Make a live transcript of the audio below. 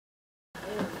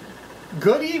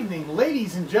Good evening,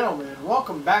 ladies and gentlemen, and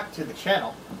welcome back to the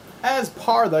channel. As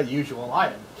per the usual, I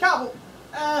am Cabell,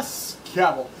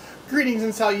 Cabell. Greetings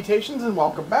and salutations, and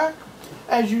welcome back.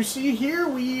 As you see here,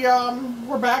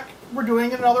 we're back. We're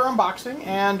doing another unboxing,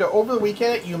 and over the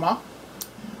weekend at Yuma,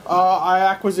 I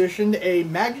acquisitioned a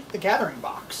Magic the Gathering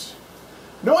box.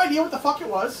 No idea what the fuck it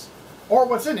was, or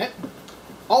what's in it.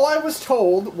 All I was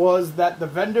told was that the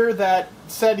vendor that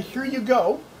said, "Here you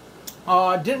go,"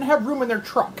 didn't have room in their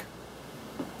truck.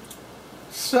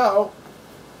 So,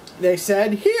 they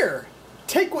said, "Here,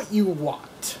 take what you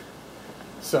want."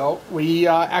 So, we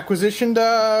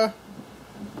acquisitioned,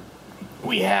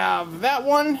 we have that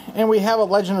one, and we have a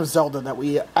Legend of Zelda that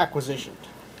we acquisitioned.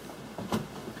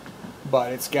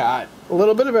 But it's got a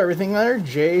little bit of everything there.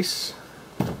 Jace,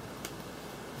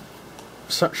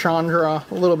 Chandra,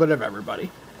 a little bit of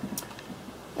everybody.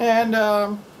 And,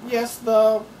 yes,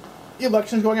 the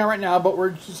election's going on right now, but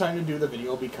we're deciding to do the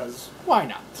video because why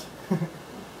not?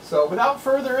 So, without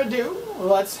further ado,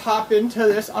 let's hop into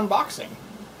this unboxing.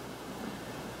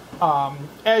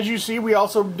 As you see, we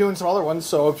also doing some other ones,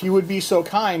 so if you would be so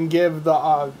kind, give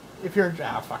the, if you're,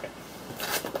 fuck it.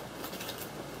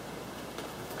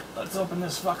 Let's open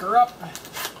this fucker up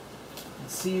and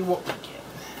see what we get.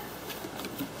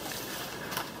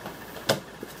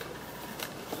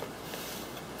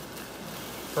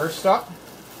 First up,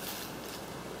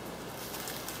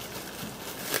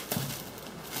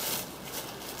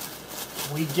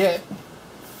 we get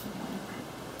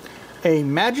a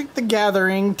Magic the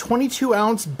Gathering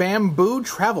 22-ounce bamboo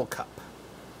travel cup.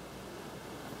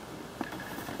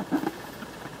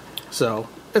 So,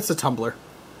 it's a tumbler.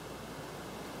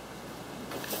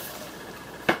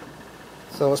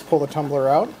 So let's pull the tumbler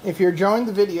out. If you're enjoying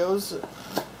the videos,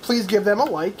 please give them a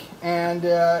like. And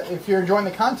if you're enjoying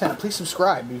the content, please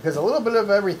subscribe. Because a little bit of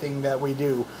everything that we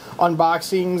do,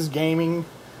 unboxings, gaming,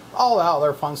 all that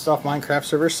other fun stuff, Minecraft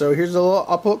servers. So here's a little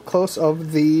up close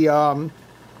of the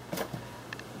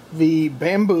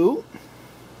bamboo,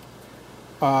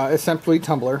 essentially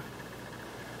tumbler,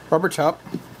 rubber top.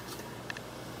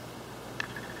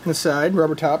 The side,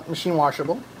 rubber top, machine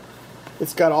washable.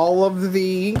 It's got all of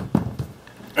the,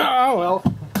 oh well,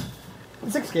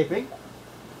 it's escaping.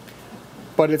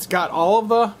 But it's got all of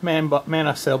the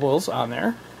mana symbols on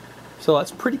there, so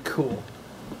that's pretty cool.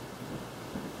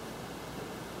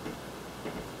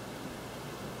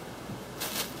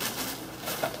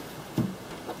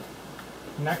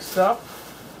 Next up,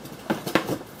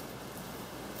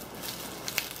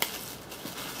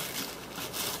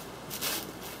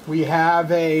 we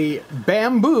have a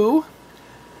bamboo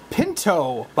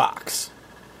Pinto box.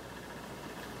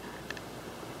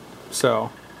 So,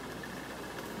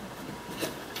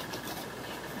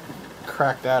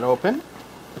 crack that open.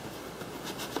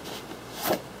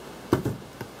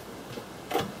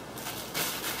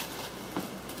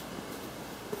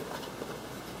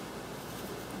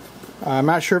 I'm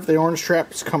not sure if the orange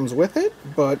straps comes with it,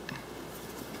 but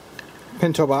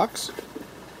Pinto box.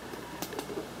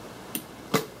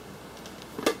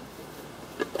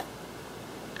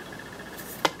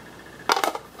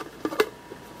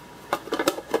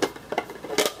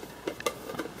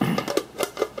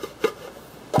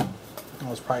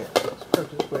 Let's probably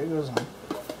this way it goes on.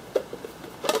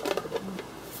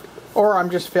 Or I'm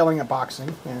just failing at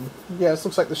boxing, and yes,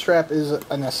 looks like the strap is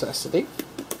a necessity.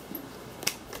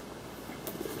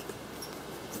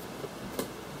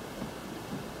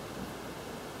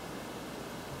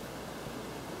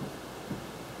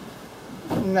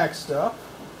 Next up,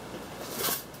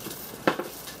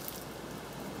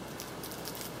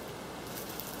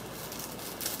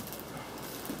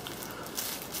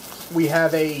 we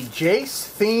have a Jace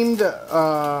themed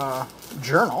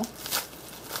journal.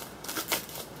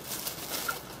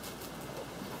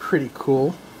 Pretty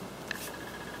cool.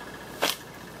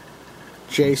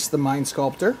 Jace the Mind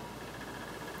Sculptor.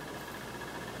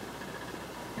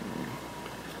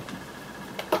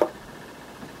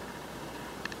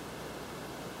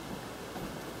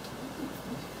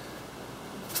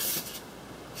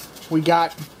 We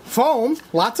got foam,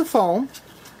 lots of foam.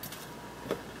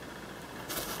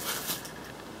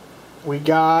 We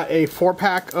got a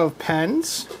 4-pack of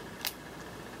pens.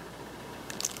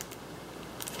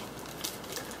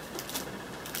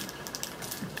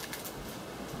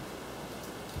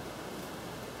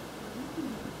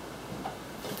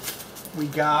 We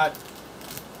got,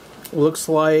 looks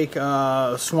like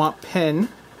a swamp pen.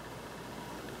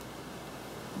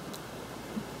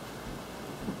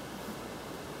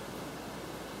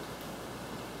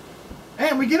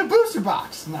 And we get a booster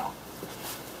box. No.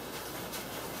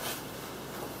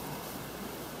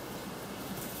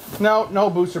 No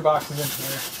booster boxes in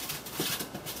here.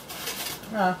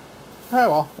 Oh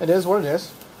well, it is what it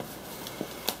is.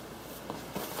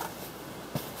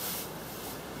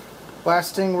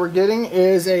 Last thing we're getting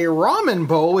is a ramen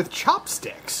bowl with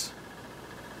chopsticks.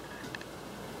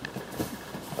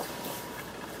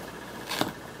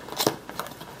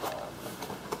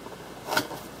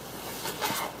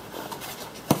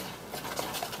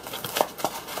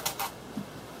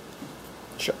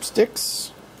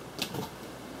 Chopsticks.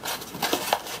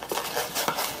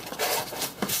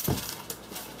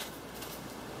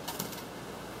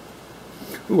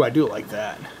 Ooh, I do like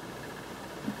that.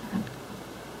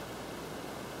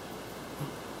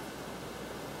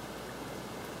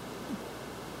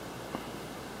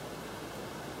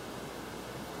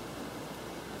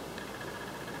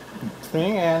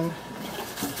 Thing, and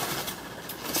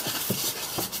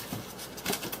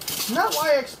not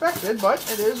what I expected, but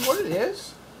it is what it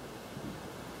is.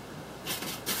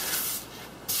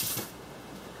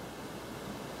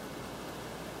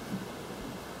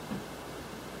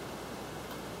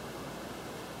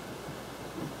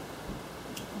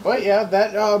 But yeah,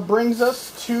 that brings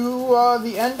us to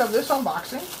the end of this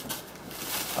unboxing.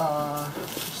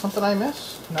 Something I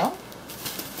missed? No?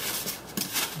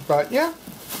 But yeah,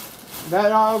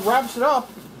 that wraps it up.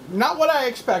 Not what I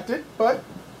expected, but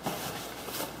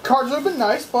cards would have been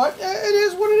nice, but it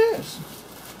is what it is.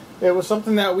 It was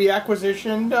something that we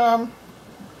acquisitioned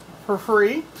for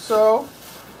free, so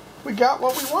we got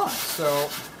what we want. So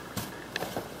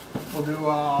we'll do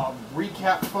a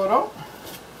recap photo.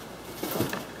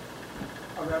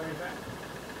 I'll grab your back.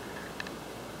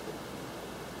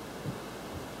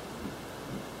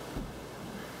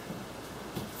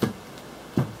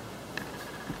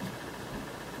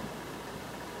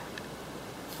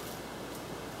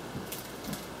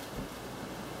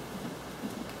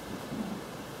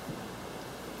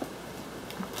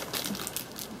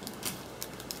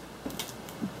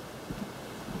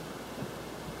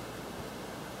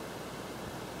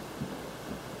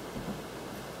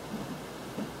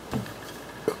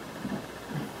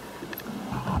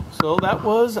 So that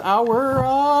was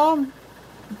our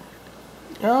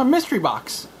mystery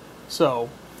box. So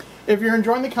if you're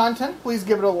enjoying the content, please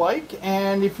give it a like.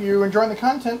 And if you're enjoying the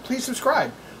content, please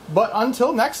subscribe. But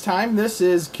until next time, this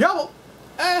is Cable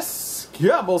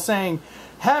saying,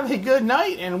 have a good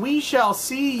night, and we shall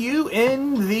see you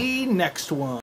in the next one.